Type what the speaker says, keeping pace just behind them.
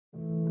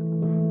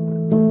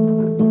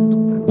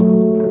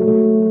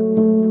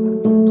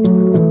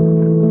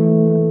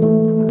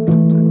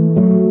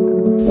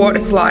What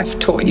has life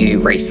taught you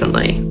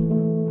recently?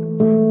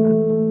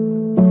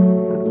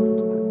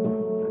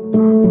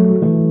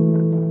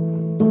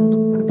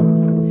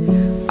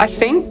 I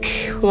think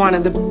one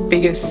of the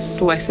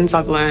biggest lessons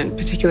I've learned,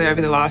 particularly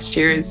over the last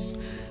year, is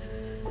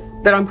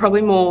that I'm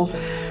probably more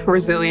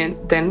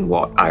resilient than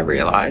what I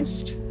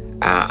realised.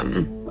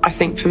 I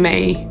think for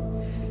me,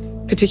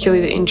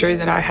 particularly the injury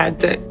that I had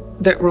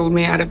that ruled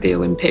me out of the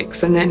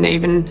Olympics, and then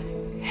even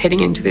heading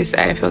into this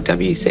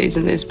AFLW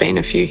season, there's been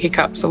a few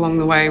hiccups along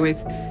the way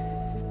with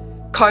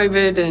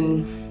COVID,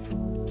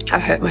 and I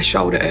hurt my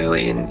shoulder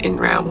early in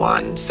round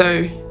one.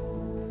 So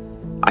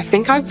I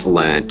think I've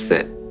learnt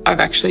that I've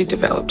actually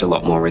developed a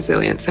lot more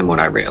resilience than what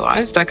I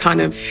realised. A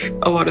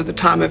lot of the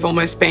time I've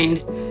almost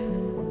been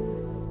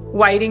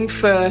waiting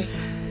for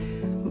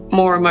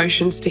more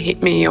emotions to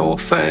hit me or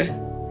for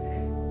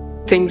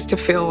things to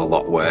feel a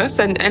lot worse.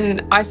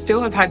 And I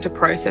still have had to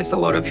process a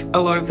lot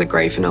of the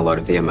grief and a lot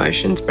of the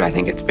emotions, but I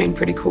think it's been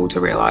pretty cool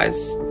to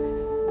realise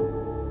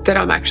that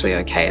I'm actually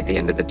okay at the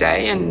end of the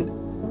day. And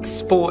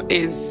sport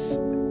is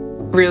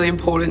really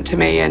important to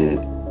me, and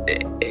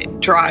it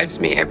drives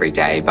me every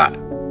day. But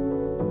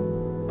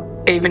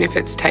even if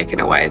it's taken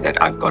away,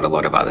 that I've got a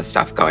lot of other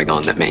stuff going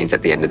on, that means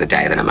at the end of the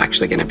day that I'm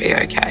actually going to be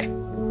okay.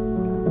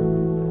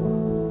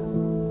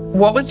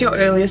 What was your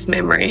earliest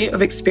memory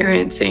of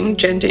experiencing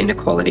gender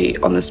inequality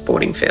on the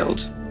sporting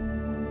field?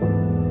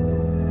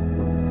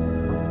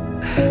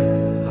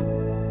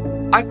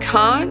 I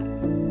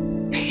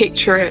can't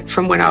picture it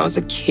from when I was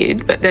a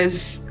kid, but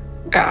there's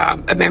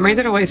a memory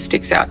that always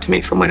sticks out to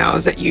me from when I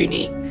was at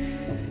uni.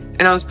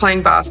 And I was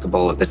playing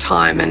basketball at the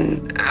time,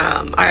 and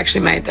I actually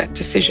made that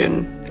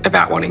decision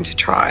about wanting to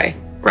try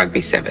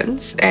rugby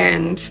sevens.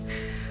 And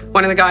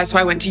one of the guys who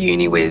I went to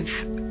uni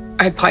with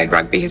had played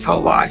rugby his whole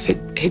life.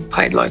 He'd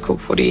played local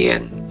footy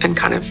and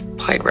kind of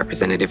played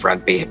representative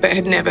rugby, but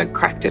had never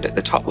cracked it at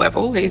the top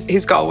level.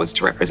 His goal was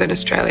to represent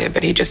Australia,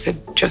 but he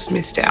just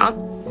missed out.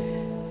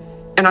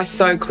 And I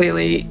so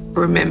clearly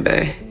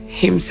remember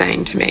him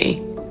saying to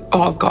me,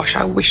 "Oh gosh,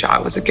 I wish I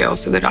was a girl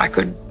so that I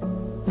could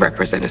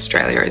represent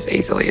Australia as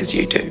easily as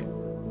you do."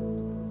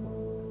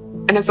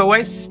 And it's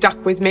always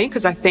stuck with me,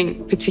 because I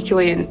think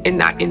particularly in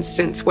that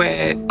instance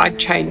where I'd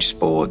changed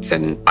sports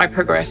and I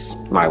progressed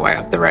my way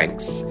up the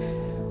ranks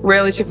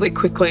relatively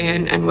quickly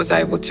and was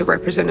able to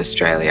represent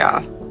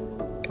Australia,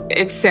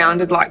 it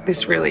sounded like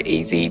this really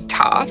easy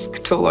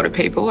task to a lot of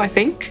people, I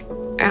think.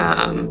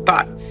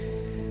 But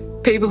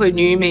people who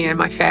knew me and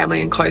my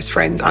family and close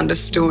friends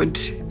understood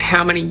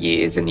how many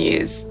years and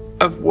years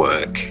of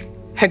work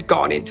had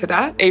gone into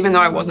that. Even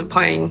though I wasn't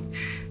playing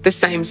the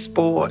same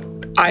sport,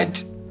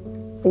 I'd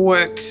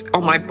worked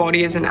on my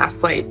body as an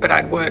athlete, but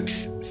I'd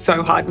worked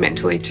so hard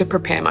mentally to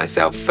prepare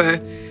myself for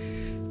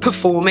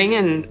performing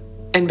and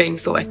being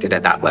selected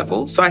at that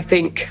level. So I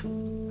think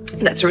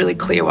that's a really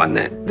clear one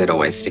that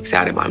always sticks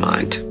out in my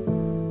mind.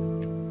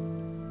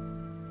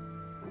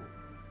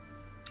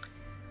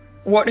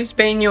 What has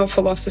been your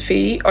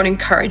philosophy on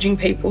encouraging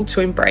people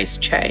to embrace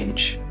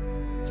change?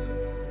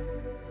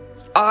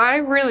 I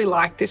really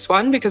like this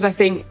one because I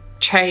think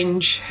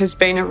change has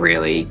been a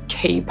really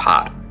key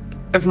part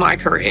of my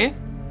career.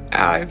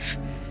 I've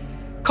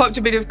copped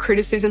a bit of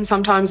criticism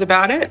sometimes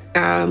about it.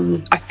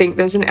 I think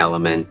there's an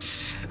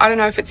element, I don't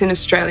know if it's in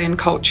Australian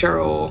culture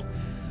or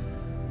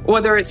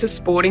whether it's a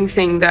sporting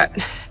thing, that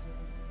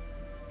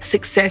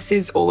success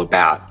is all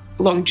about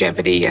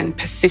longevity and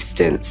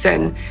persistence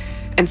and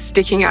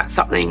sticking at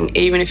something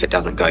even if it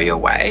doesn't go your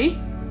way.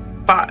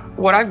 But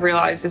what I've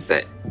realised is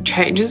that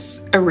change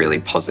is a really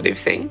positive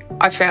thing.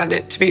 I found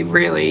it to be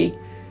really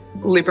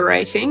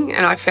liberating,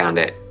 and I found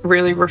it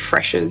really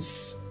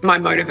refreshes my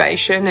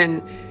motivation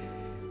and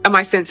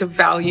my sense of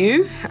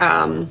value.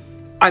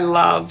 I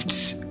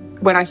loved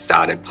when I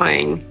started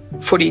playing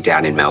footy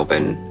down in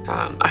Melbourne.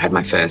 I had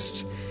my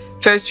first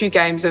few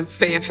games of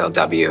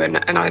VFLW,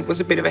 and I was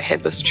a bit of a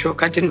headless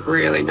chook. I didn't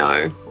really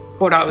know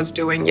what I was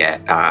doing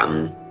yet.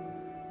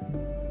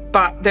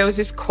 But there was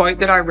this quote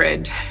that I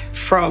read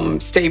from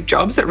Steve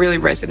Jobs that really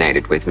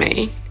resonated with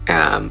me.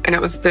 And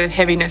it was, the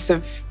heaviness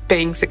of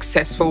being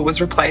successful was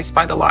replaced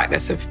by the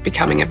lightness of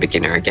becoming a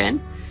beginner again.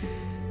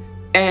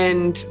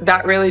 And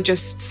that really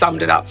just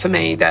summed it up for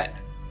me, that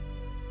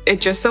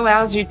it just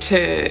allows you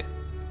to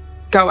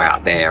go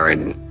out there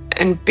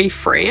and be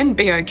free and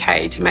be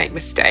okay to make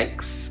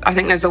mistakes. I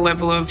think there's a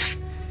level of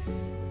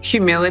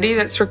humility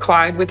that's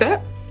required with it,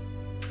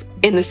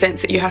 in the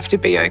sense that you have to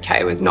be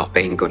okay with not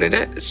being good at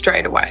it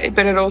straight away.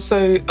 But it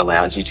also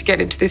allows you to get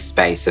into this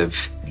space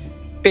of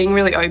being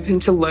really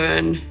open to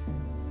learn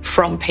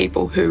from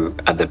people who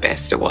are the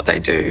best at what they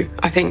do.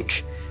 I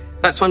think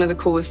that's one of the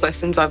coolest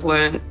lessons I've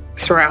learned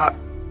throughout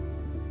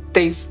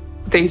these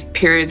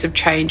periods of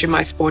change in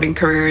my sporting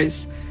career,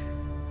 is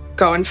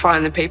go and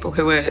find the people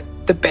who are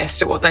the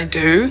best at what they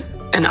do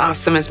and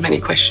ask them as many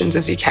questions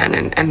as you can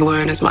and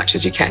learn as much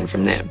as you can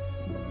from them.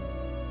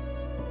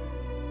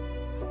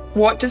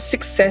 What does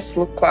success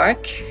look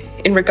like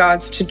in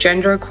regards to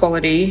gender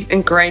equality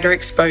and greater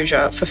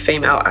exposure for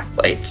female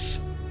athletes?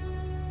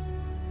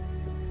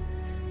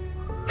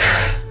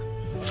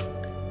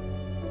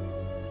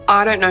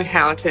 I don't know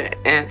how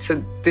to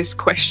answer this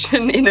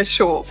question in a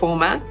short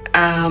format.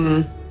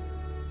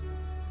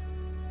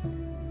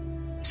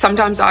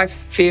 Sometimes I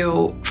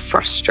feel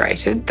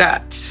frustrated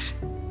that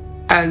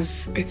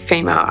as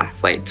female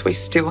athletes, we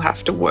still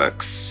have to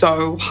work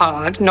so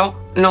hard, not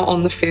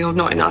on the field,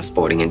 not in our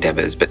sporting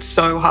endeavours, but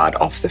so hard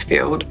off the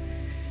field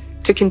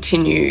to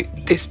continue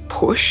this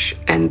push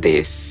and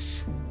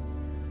this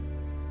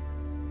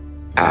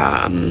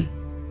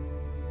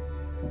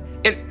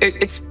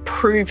it's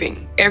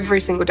proving every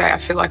single day. I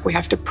feel like we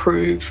have to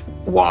prove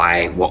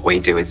why what we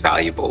do is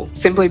valuable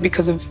simply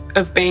because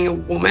of being a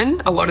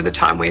woman. A lot of the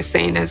time we're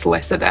seen as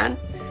lesser than.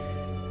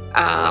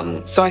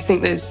 So I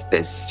think there's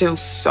still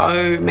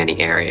so many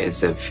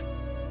areas of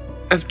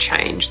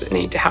change that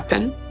need to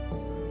happen.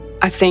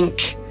 I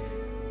think,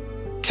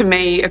 to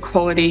me,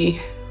 equality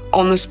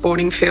on the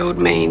sporting field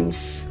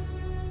means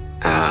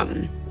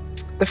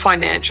the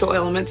financial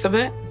elements of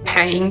it,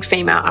 paying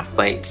female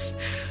athletes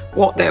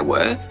what they're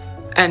worth.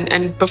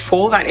 And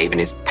before that even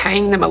is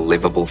paying them a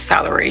livable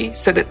salary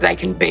so that they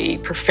can be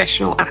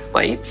professional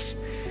athletes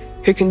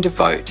who can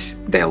devote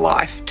their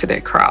life to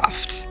their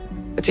craft.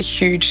 It's a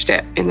huge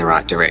step in the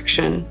right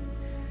direction.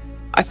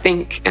 I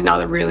think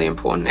another really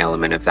important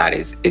element of that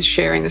is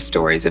sharing the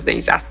stories of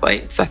these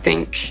athletes. I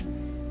think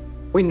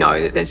we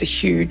know that there's a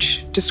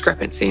huge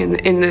discrepancy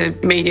in the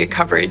media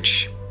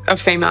coverage of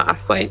female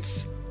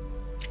athletes,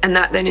 and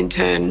that then in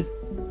turn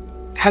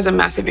has a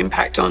massive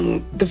impact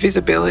on the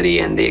visibility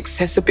and the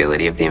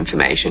accessibility of the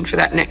information for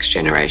that next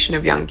generation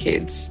of young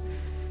kids.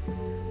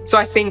 So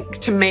I think,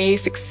 to me,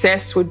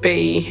 success would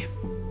be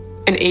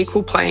an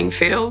equal playing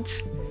field,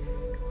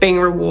 being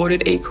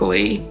rewarded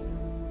equally,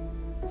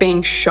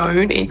 being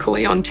shown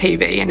equally on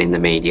TV and in the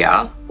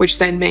media, which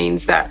then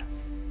means that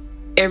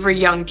every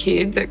young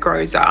kid that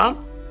grows up,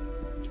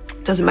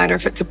 doesn't matter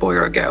if it's a boy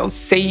or a girl,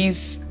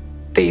 sees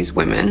these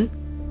women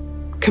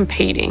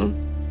competing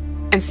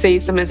and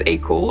sees them as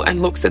equal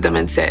and looks at them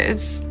and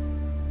says,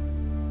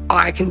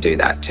 I can do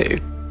that too.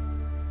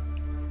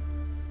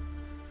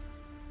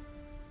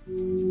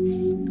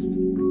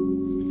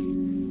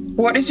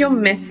 What is your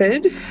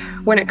method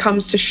when it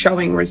comes to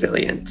showing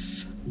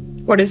resilience?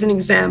 What is an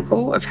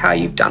example of how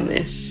you've done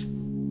this?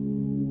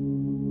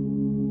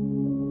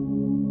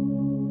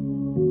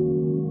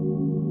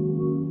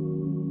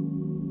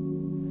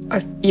 I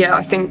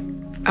think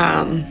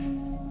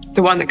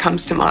the one that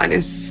comes to mind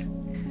is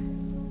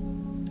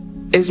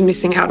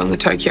missing out on the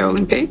Tokyo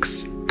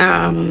Olympics.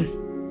 A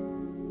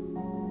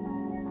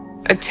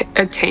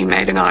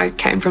teammate and I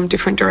came from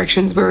different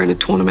directions. We were in a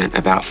tournament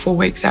about 4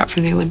 weeks out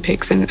from the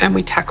Olympics, and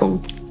we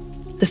tackled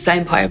the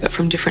same player but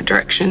from different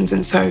directions.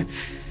 And so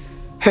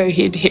her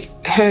head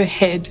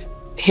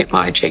hit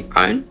my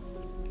cheekbone,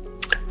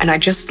 and I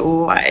just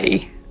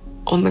lay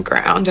on the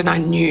ground, and I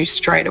knew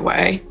straight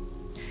away.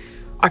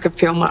 I could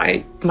feel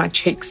my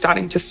cheek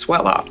starting to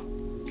swell up,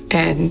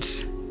 and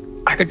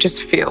I could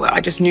just feel it. I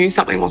just knew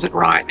something wasn't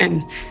right.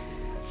 And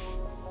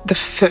the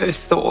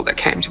first thought that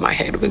came to my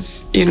head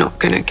was, you're not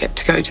going to get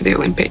to go to the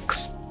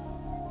Olympics.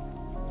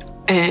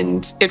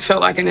 And it felt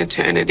like an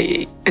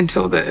eternity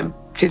until the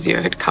physio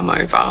had come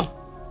over.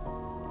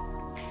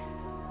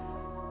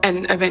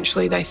 And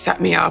eventually they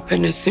sat me up,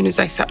 and as soon as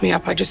they sat me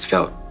up, I just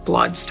felt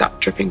blood start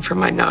dripping from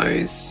my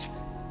nose,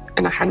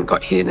 and I hadn't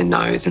got hit in the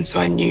nose, and so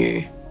I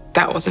knew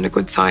that wasn't a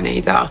good sign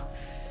either.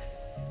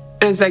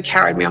 And as they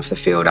carried me off the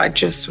field, I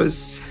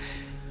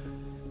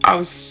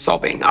was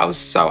sobbing. I was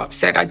so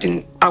upset. I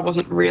was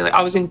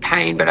in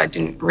pain, but I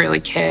didn't really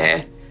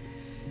care.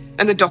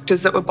 And the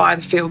doctors that were by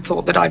the field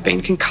thought that I'd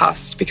been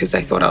concussed because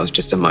they thought I was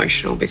just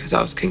emotional because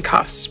I was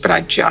concussed. But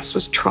I just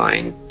was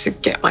trying to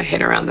get my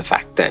head around the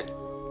fact that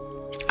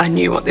I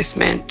knew what this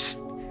meant.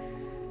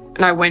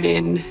 And I went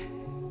in,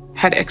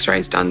 had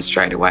x-rays done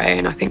straight away,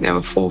 and I think there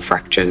were 4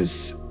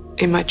 fractures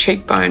in my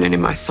cheekbone and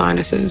in my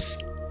sinuses.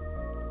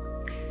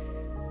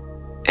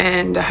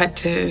 And I had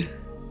to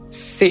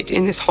sit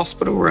in this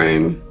hospital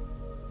room,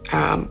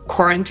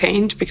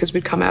 quarantined because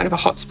we'd come out of a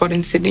hotspot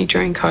in Sydney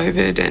during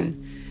COVID, and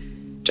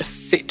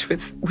just sit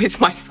with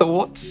my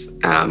thoughts,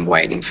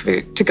 waiting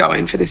to go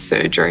in for this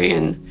surgery.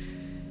 And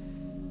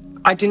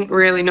I didn't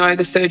really know.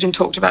 The surgeon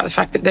talked about the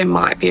fact that there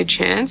might be a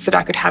chance that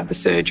I could have the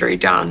surgery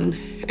done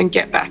and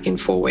get back in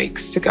 4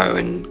 weeks to go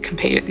and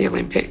compete at the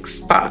Olympics.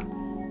 But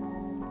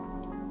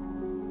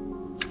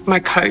my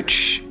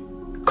coach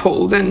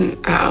called and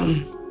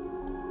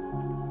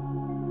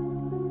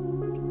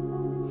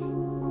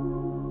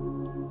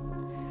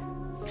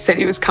said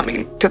he was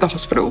coming to the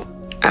hospital,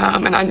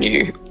 and I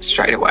knew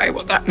straight away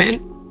what that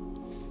meant.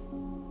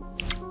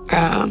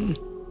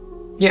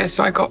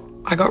 So I got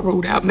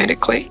ruled out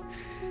medically,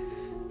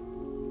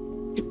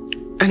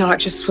 and I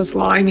just was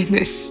lying in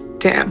this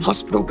damn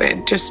hospital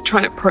bed just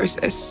trying to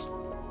process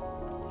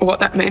what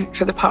that meant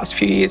for the past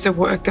few years of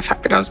work, the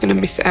fact that I was going to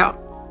miss out.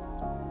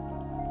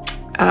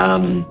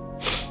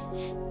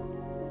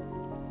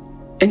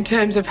 In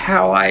terms of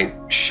how I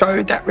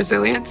showed that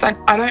resilience,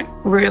 I don't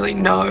really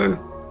know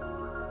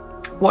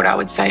what I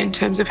would say in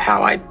terms of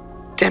how I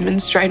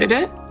demonstrated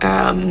it.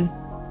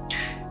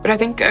 But I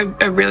think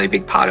a really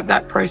big part of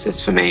that process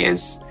for me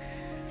is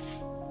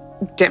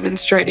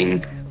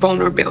demonstrating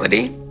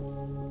vulnerability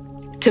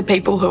to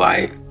people who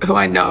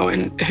I know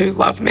and who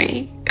love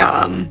me.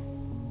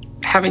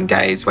 Having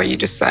days where you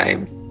just say,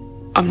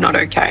 I'm not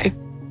okay.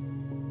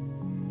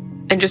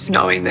 And just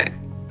knowing that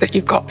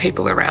you've got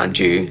people around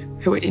you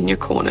who are in your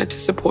corner to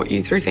support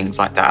you through things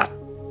like that.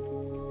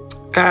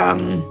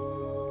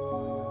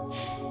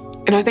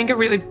 And I think a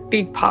really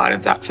big part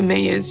of that for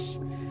me is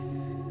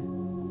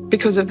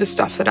because of the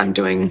stuff that I'm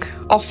doing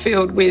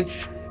off-field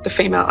with the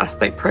Female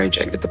Athlete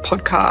Project, with the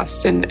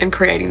podcast and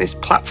creating this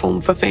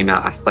platform for female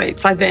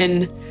athletes. I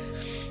then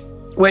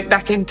went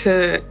back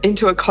into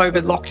a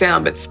COVID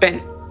lockdown, but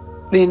spent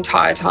the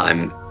entire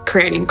time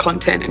creating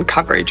content and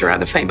coverage around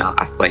the female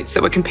athletes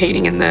that were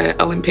competing in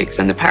the Olympics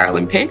and the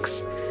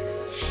Paralympics.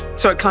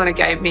 So it kind of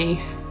gave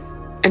me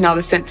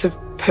another sense of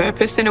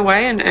purpose in a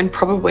way, and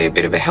probably a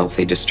bit of a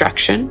healthy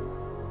distraction.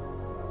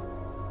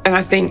 And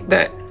I think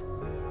that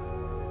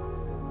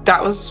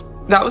was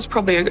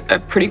probably a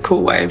pretty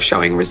cool way of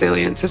showing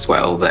resilience as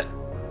well, that,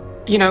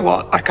 you know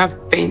what, like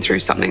I've been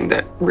through something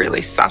that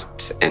really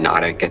sucked and I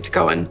don't get to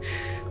go and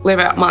live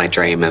out my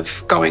dream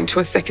of going to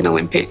a second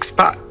Olympics,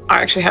 but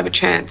I actually have a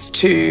chance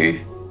to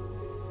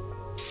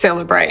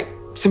celebrate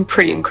some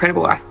pretty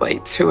incredible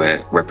athletes who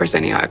are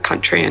representing our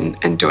country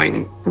and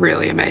doing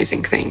really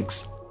amazing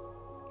things.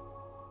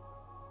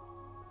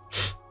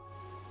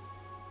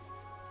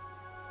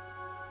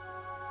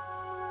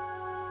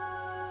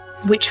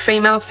 Which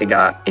female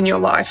figure in your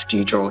life do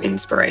you draw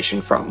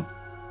inspiration from?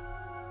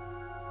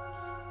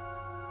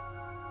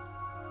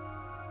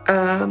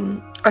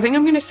 I think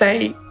I'm going to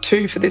say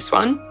two for this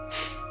one,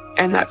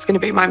 and that's going to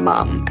be my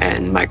mum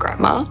and my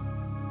grandma.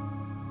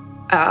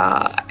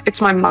 It's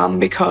my mum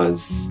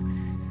because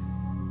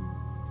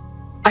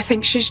I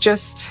think she's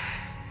just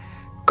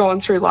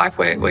gone through life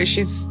where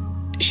she's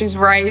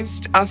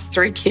raised us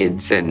three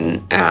kids,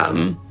 and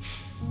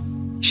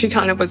she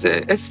kind of was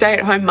a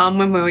stay-at-home mum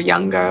when we were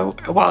younger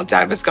while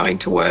Dad was going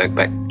to work.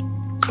 But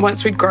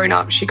once we'd grown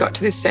up, she got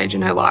to this stage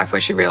in her life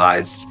where she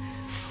realised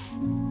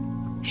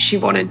she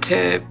wanted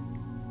to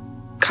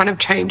kind of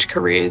change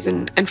careers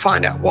and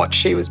find out what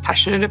she was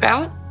passionate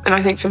about. And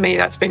I think for me,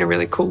 that's been a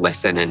really cool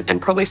lesson and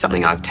probably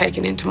something I've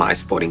taken into my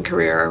sporting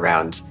career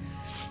around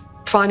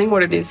finding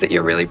what it is that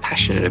you're really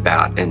passionate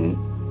about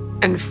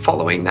and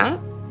following that.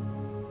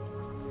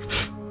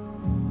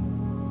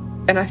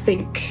 And I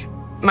think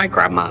my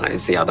grandma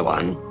is the other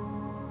one.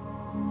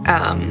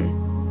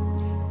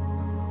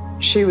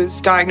 She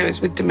was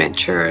diagnosed with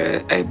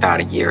dementia about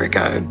a year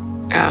ago.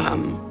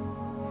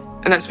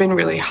 And that's been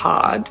really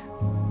hard,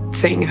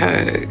 seeing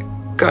her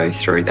go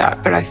through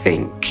that. But I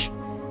think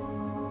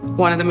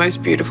one of the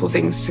most beautiful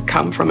things to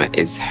come from it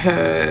is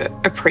her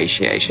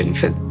appreciation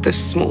for the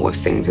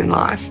smallest things in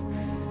life.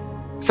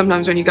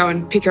 Sometimes when you go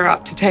and pick her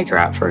up to take her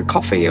out for a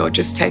coffee or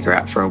just take her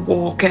out for a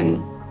walk,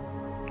 and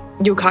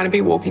you'll kind of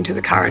be walking to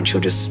the car and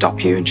she'll just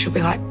stop you and she'll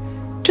be like,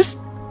 just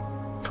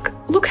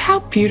look how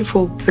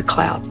beautiful the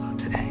clouds are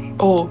today.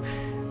 Or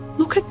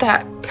look at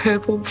that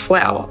purple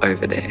flower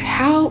over there.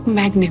 How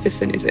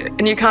magnificent is it?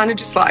 And you're kind of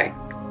just like,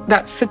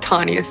 that's the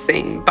tiniest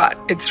thing, but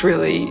it's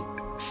really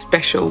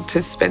special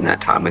to spend that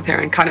time with her,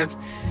 and kind of,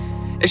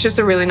 it's just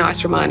a really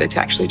nice reminder to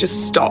actually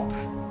just stop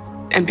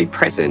and be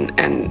present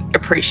and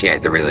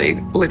appreciate the really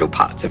little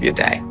parts of your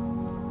day.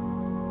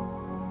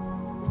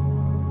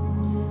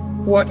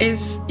 What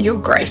is your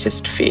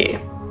greatest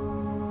fear?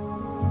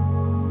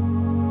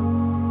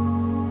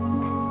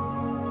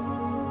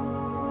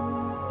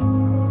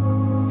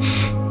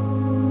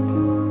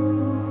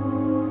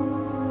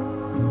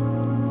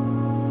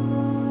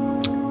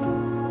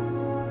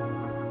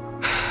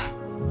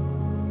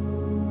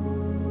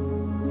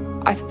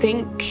 I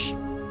think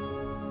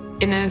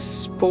in a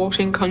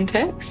sporting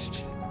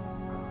context,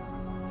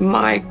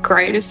 my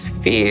greatest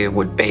fear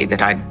would be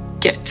that I'd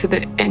get to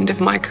the end of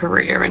my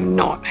career and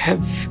not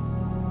have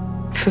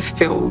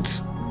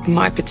fulfilled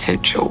my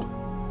potential.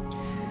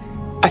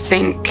 I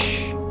think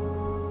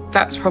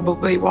that's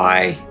probably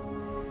why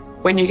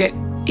when you get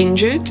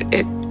injured,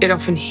 it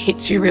often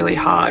hits you really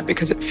hard,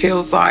 because it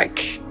feels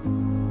like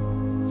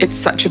it's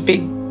such a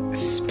big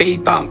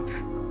speed bump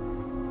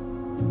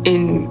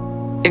in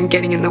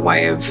getting in the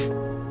way of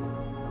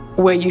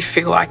where you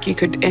feel like you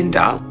could end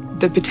up,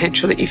 the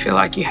potential that you feel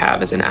like you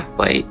have as an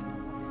athlete.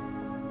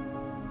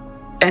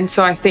 And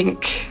so I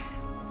think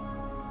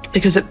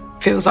because it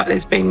feels like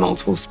there's been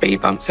multiple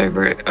speed bumps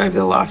over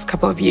the last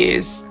couple of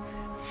years,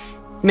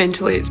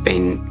 mentally it's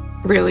been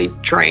really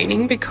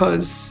draining,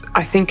 because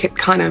I think it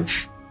kind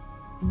of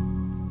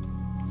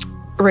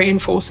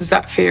reinforces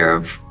that fear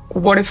of,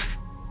 what if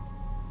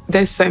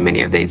there's so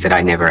many of these that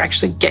I never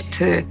actually get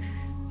to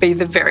be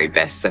the very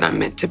best that I'm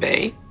meant to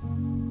be?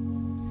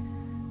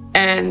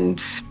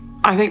 And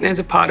I think there's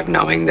a part of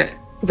knowing that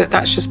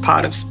that's just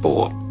part of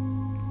sport.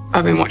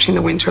 I've been watching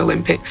the Winter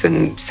Olympics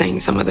and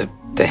seeing some of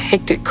the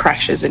hectic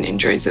crashes and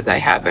injuries that they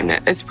have, and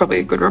it's probably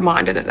a good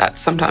reminder that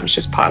that's sometimes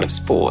just part of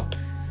sport.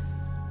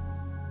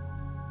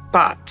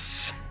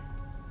 But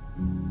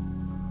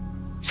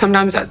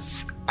sometimes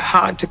that's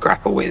hard to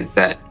grapple with,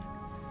 that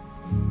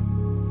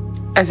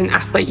as an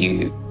athlete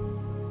you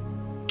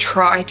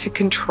try to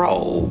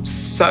control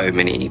so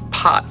many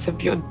parts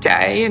of your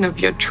day and of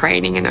your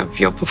training and of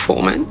your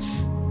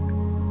performance,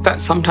 but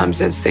sometimes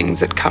there's things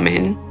that come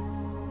in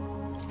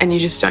and you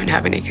just don't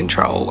have any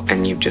control,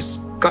 and you've just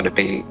got to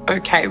be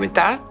okay with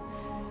that,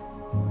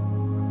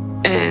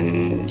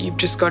 and you've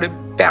just got to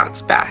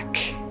bounce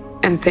back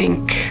and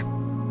think,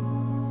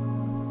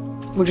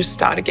 we'll just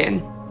start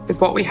again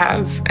with what we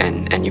have,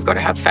 and you've got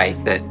to have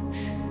faith that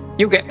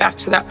you'll get back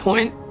to that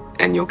point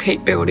and you'll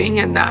keep building,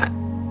 and that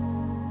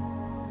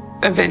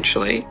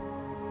eventually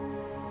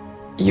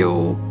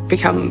you'll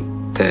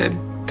become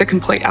the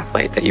complete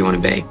athlete that you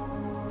want to be.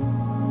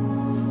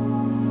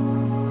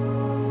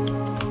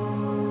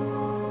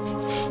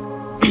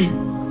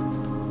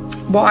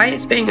 Why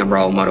is being a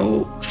role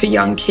model for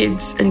young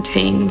kids and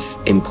teens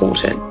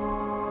important?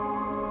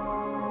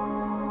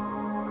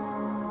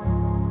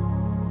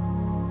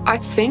 I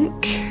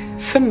think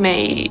for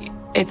me,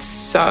 it's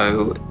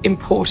so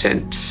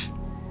important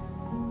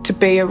to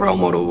be a role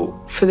model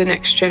for the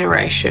next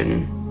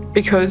generation,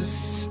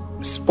 because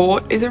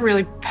sport is a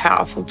really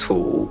powerful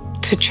tool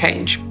to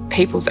change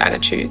people's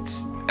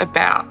attitudes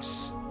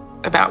about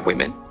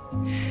women.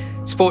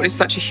 Sport is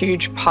such a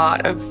huge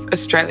part of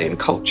Australian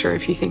culture.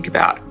 If you think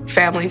about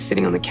families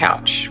sitting on the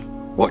couch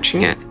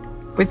watching it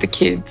with the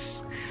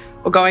kids,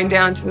 or going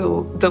down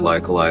to the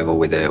local oval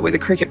with a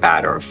cricket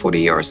bat or a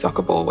footy or a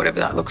soccer ball, whatever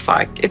that looks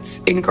like, it's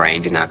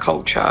ingrained in our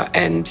culture,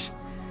 and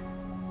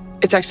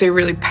it's actually a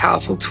really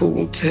powerful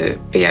tool to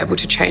be able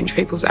to change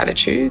people's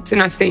attitudes.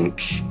 And I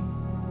think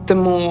the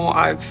more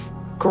I've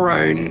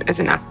grown as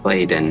an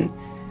athlete and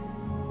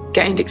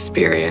gained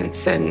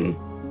experience, and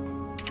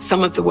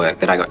some of the work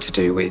that I got to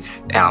do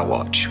with Our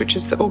Watch, which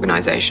is the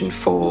organisation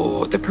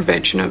for the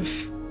prevention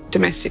of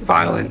domestic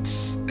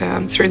violence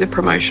through the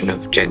promotion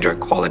of gender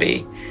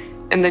equality,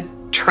 and the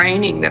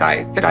training that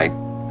I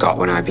got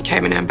when I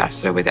became an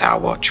ambassador with Our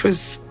Watch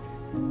was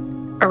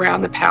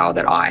around the power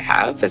that I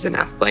have as an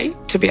athlete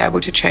to be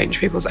able to change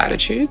people's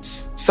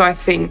attitudes. So I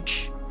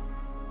think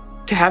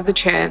to have the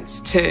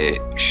chance to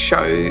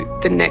show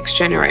the next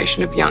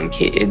generation of young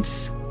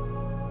kids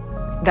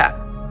that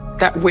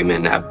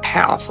women are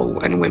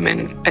powerful, and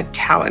women are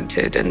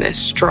talented, and they're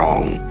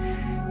strong,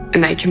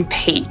 and they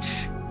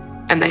compete,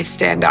 and they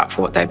stand up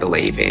for what they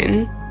believe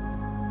in,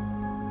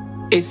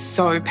 is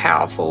so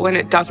powerful. And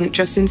it doesn't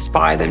just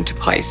inspire them to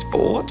play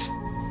sport.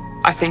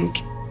 I think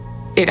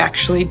it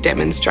actually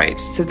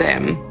demonstrates to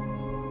them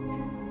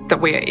that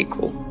we are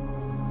equal.